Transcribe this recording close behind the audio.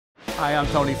Hi, I'm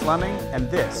Tony Fleming, and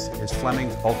this is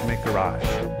Fleming's Ultimate Garage.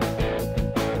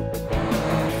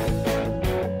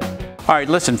 All right,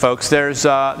 listen, folks, there's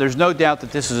no doubt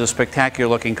that this is a spectacular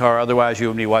looking car, otherwise you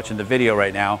wouldn't be watching the video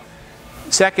right now.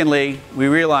 Secondly, we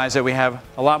realize that we have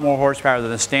a lot more horsepower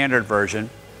than the standard version.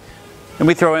 And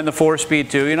we throw in the 4-speed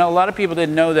too. You know, a lot of people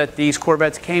didn't know that these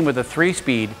Corvettes came with a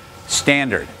 3-speed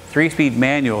standard, 3-speed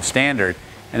manual standard.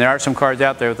 And there are some cars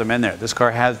out there with them in there. This car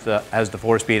has the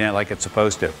 4-speed in it like it's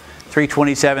supposed to.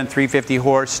 327, 350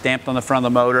 horse, stamped on the front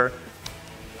of the motor,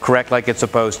 correct like it's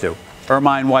supposed to.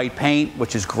 Ermine White paint,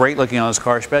 which is great looking on this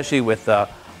car, especially with the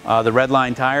red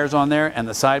line tires on there and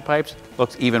the side pipes,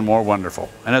 looks even more wonderful.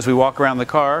 And as we walk around the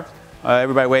car,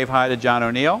 everybody wave hi to John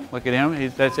O'Neill. Look at him.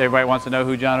 Everybody wants to know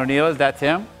who John O'Neill is. That's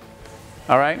him.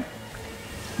 All right.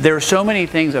 There are so many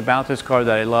things about this car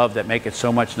that I love that make it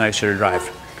so much nicer to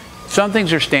drive. Some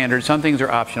things are standard, some things are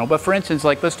optional. But for instance,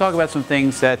 like let's talk about some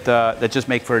things that just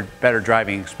make for a better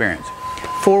driving experience.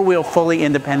 4-wheel fully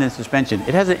independent suspension.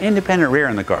 It has an independent rear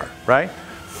in the car, right?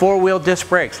 4-wheel disc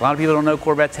brakes. A lot of people don't know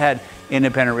Corvettes had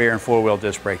independent rear and 4-wheel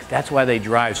disc brakes. That's why they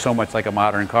drive so much like a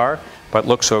modern car, but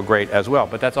look so great as well.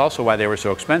 But that's also why they were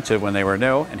so expensive when they were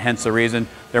new, and hence the reason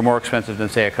they're more expensive than,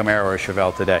 say, a Camaro or a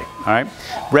Chevelle today. All right,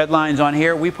 red lines on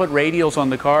here. We put radials on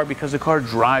the car because the car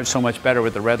drives so much better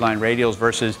with the red line radials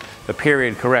versus the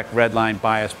period correct red line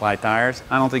bias ply tires.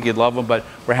 I don't think you'd love them, but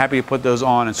we're happy to put those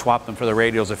on and swap them for the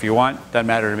radials if you want. Doesn't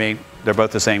matter to me. They're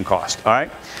both the same cost. All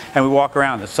right, and we walk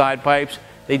around the side pipes.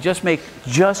 They just make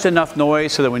just enough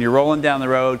noise so that when you're rolling down the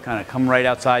road, kind of come right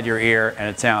outside your ear, and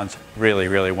it sounds really,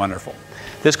 really wonderful.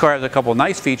 This car has a couple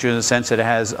nice features in the sense that it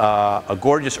has a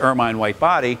gorgeous Ermine white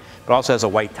body, but also has a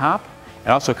white top. It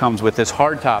also comes with this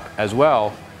hardtop as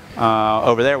well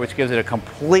over there, which gives it a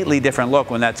completely different look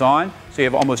when that's on. So you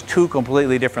have almost two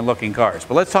completely different looking cars.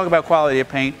 But let's talk about quality of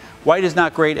paint. White is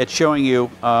not great at showing you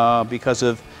because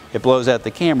of it blows out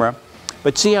the camera.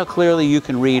 But see how clearly you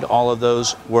can read all of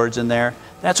those words in there?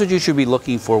 That's what you should be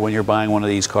looking for when you're buying one of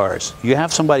these cars. You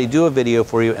have somebody do a video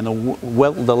for you, and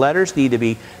the letters need to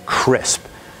be crisp.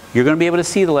 You're going to be able to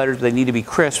see the letters, but they need to be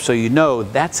crisp, so you know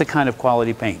that's the kind of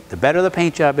quality paint. The better the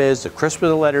paint job is, the crisper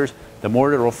the letters, the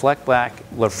more it'll reflect back,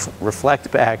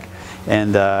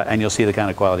 and you'll see the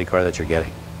kind of quality car that you're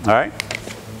getting. All right?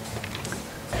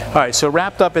 All right, so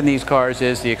wrapped up in these cars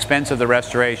is the expense of the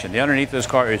restoration. The underneath of this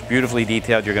car is beautifully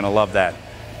detailed. You're going to love that.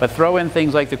 But throw in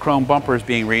things like the chrome bumpers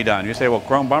being redone. You say, well,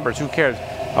 chrome bumpers, who cares?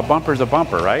 A bumper's a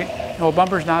bumper, right? No, a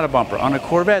bumper's not a bumper. On a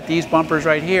Corvette, these bumpers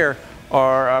right here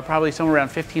are probably somewhere around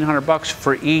 $1,500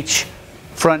 for each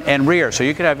front and rear. So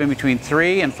you could have in between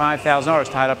 $3,000 and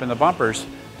 $5,000 tied up in the bumpers,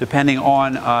 depending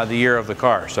on the year of the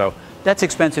car. So that's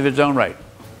expensive in its own right.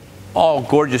 All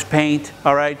gorgeous paint,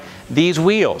 all right? These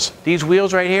wheels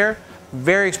right here,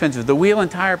 very expensive. The wheel and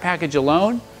tire package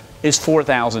alone is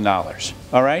 $4,000,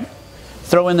 all right?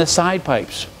 Throw in the side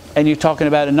pipes, and you're talking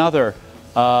about another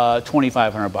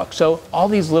 $2,500. So all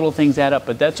these little things add up,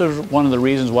 but that's one of the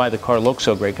reasons why the car looks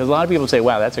so great, because a lot of people say,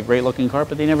 wow, that's a great looking car,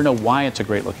 but they never know why it's a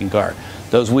great looking car.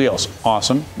 Those wheels,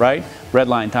 awesome, right? Red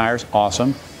line tires,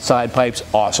 awesome. Side pipes,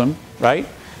 awesome, right?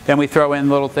 Then we throw in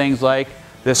little things like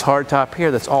this hardtop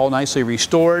here that's all nicely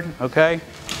restored, okay?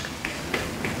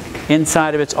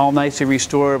 Inside of it's all nicely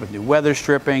restored with new weather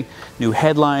stripping, new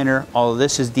headliner. All of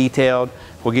this is detailed.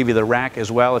 We'll give you the rack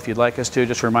as well if you'd like us to.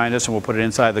 Just remind us and we'll put it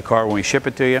inside the car when we ship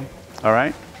it to you. All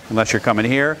right? Unless you're coming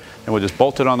here, and we'll just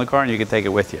bolt it on the car and you can take it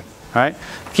with you. All right?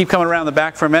 Keep coming around the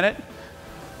back for a minute.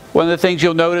 One of the things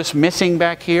you'll notice missing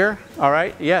back here, all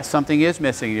right? Yes, something is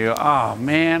missing. You go, oh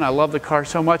man, I love the car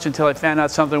so much until I found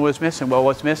out something was missing. Well,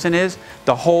 what's missing is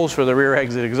the holes for the rear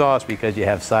exit exhaust because you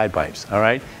have side pipes, all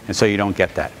right? And so you don't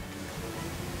get that.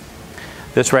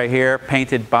 This right here,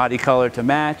 painted body color to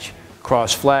match,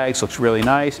 cross flags, looks really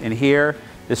nice. And here,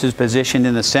 this is positioned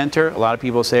in the center. A lot of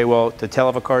people say, well, to tell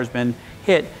if a car's been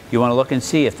hit, you want to look and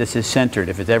see if this is centered.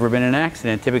 If it's ever been an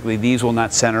accident, typically these will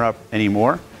not center up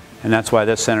anymore. And that's why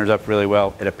this centers up really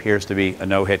well. It appears to be a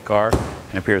no-hit car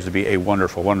and appears to be a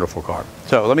wonderful, wonderful car.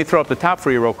 So let me throw up the top for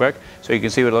you real quick so you can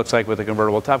see what it looks like with a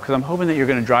convertible top, because I'm hoping that you're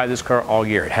going to drive this car all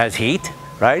year. It has heat,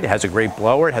 right? It has a great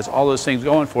blower. It has all those things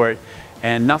going for it.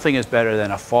 And nothing is better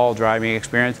than a fall driving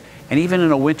experience. And even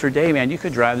in a winter day, man, you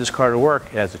could drive this car to work.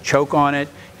 It has a choke on it.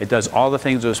 It does all the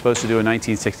things it was supposed to do in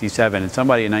 1967. And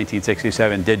somebody in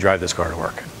 1967 did drive this car to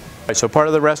work. Right, so part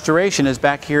of the restoration is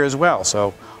back here as well.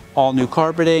 So all new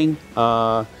carpeting,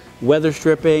 weather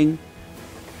stripping,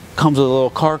 comes with a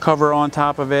little car cover on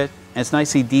top of it. And it's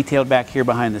nicely detailed back here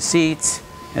behind the seats.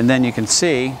 And then you can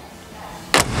see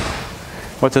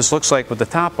what this looks like with the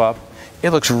top up. It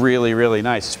looks really, really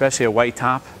nice, especially a white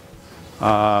top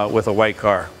with a white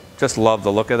car. Just love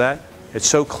the look of that. It's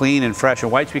so clean and fresh,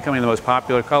 and white's becoming the most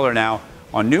popular color now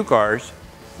on new cars.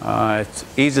 It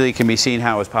easily can be seen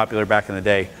how it was popular back in the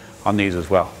day on these as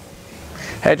well.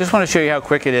 Hey, I just want to show you how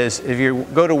quick it is. If you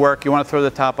go to work, you want to throw the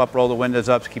top up, roll the windows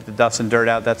up to keep the dust and dirt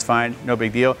out, that's fine, no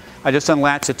big deal. I just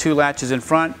unlatched the 2 latches in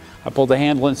front. I pulled the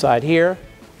handle inside here,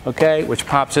 okay, which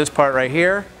pops this part right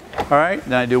here. All right,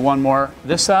 then I do one more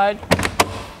this side.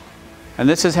 And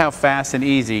this is how fast and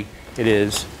easy it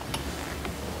is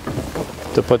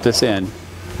to put this in.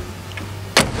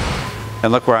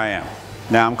 And look where I am.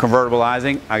 Now I'm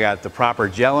convertibilizing. I got the proper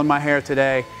gel in my hair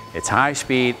today. It's high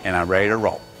speed and I'm ready to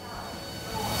roll.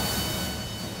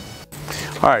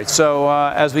 All right, so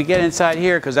as we get inside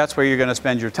here, because that's where you're going to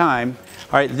spend your time.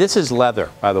 All right, this is leather,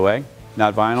 by the way,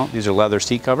 not vinyl. These are leather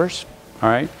seat covers. All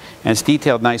right, and it's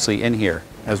detailed nicely in here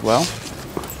as well.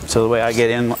 So the way I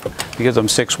get in, because I'm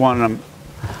 6'1", and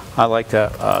I like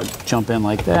to jump in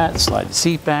like that, slide the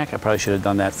seat back. I probably should have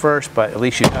done that first, but at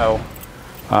least you know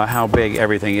how big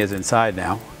everything is inside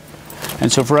now.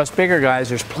 And so for us bigger guys,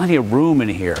 there's plenty of room in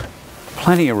here,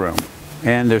 plenty of room.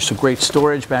 And there's some great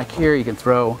storage back here. You can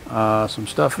throw some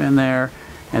stuff in there.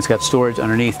 And it's got storage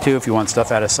underneath too if you want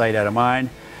stuff out of sight, out of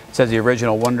mind. It says the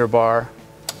original Wonder Bar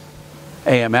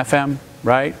AM, FM,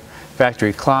 right?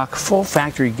 Factory clock, full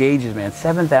factory gauges, man.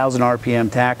 7,000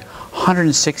 RPM tach,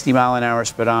 160 mile-an-hour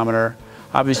speedometer.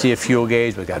 Obviously a fuel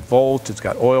gauge, but it's got volts, it's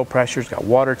got oil pressure, it's got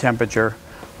water temperature.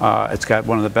 It's got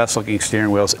one of the best looking steering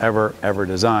wheels ever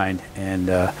designed. And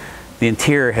the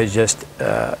interior has just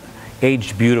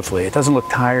aged beautifully. It doesn't look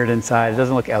tired inside. It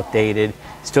doesn't look outdated.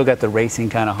 Still got the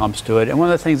racing kind of humps to it. And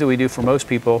one of the things that we do for most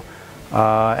people,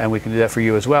 and we can do that for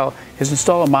you as well, is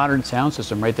install a modern sound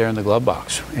system right there in the glove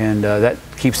box. And that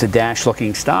keeps the dash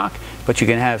looking stock, but you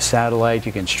can have satellite,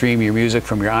 you can stream your music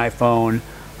from your iPhone,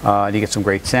 and you get some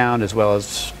great sound as well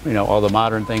as, you know, all the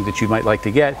modern things that you might like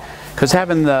to get. Because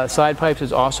having the side pipes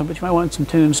is awesome, but you might want some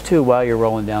tunes too while you're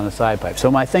rolling down the side pipe.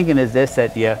 So my thinking is this,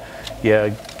 that you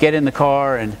get in the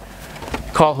car and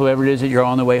call whoever it is that you're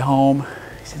on the way home.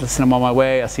 You say, listen, I'm on my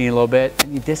way, I'll see you in a little bit.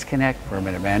 And you disconnect for a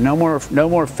minute, man. No more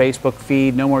Facebook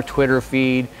feed, no more Twitter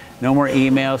feed, no more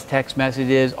emails, text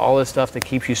messages, all this stuff that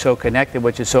keeps you so connected,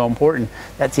 which is so important.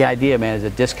 That's the idea, man, is to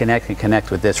disconnect and connect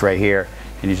with this right here.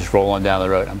 And you just roll on down the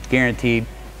road. I'm guaranteed,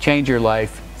 change your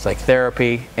life. It's like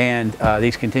therapy, and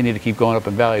these continue to keep going up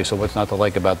in value, so what's not to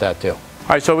like about that too? All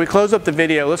right, so we close up the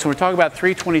video. Listen, we're talking about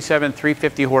 327,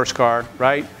 350 horse car,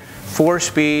 right?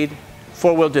 4-speed,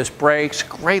 4-wheel disc brakes,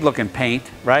 great looking paint,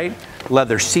 right?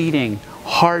 Leather seating,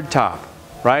 hardtop,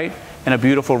 right? And a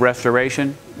beautiful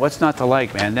restoration. What's not to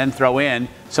like, man? Then throw in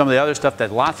some of the other stuff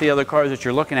that lots of the other cars that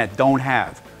you're looking at don't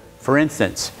have. For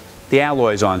instance, the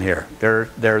alloys on here.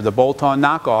 They're the bolt-on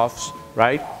knockoffs,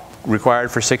 right?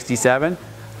 Required for 67.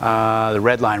 The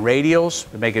Red Line Radials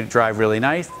that make it drive really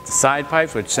nice. The side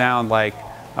pipes, which sound like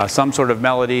some sort of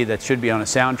melody that should be on a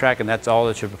soundtrack, and that's all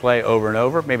that should play over and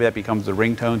over. Maybe that becomes the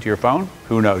ringtone to your phone.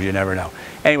 Who knows? You never know.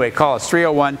 Anyway, call us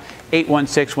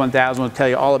 301-816-1000. We'll tell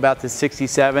you all about this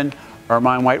 67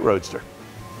 Ermine White Roadster.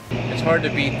 It's hard to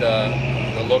beat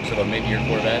the looks of a mid-year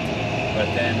Corvette, but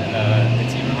then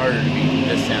it's even harder to beat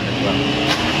this sound as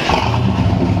well.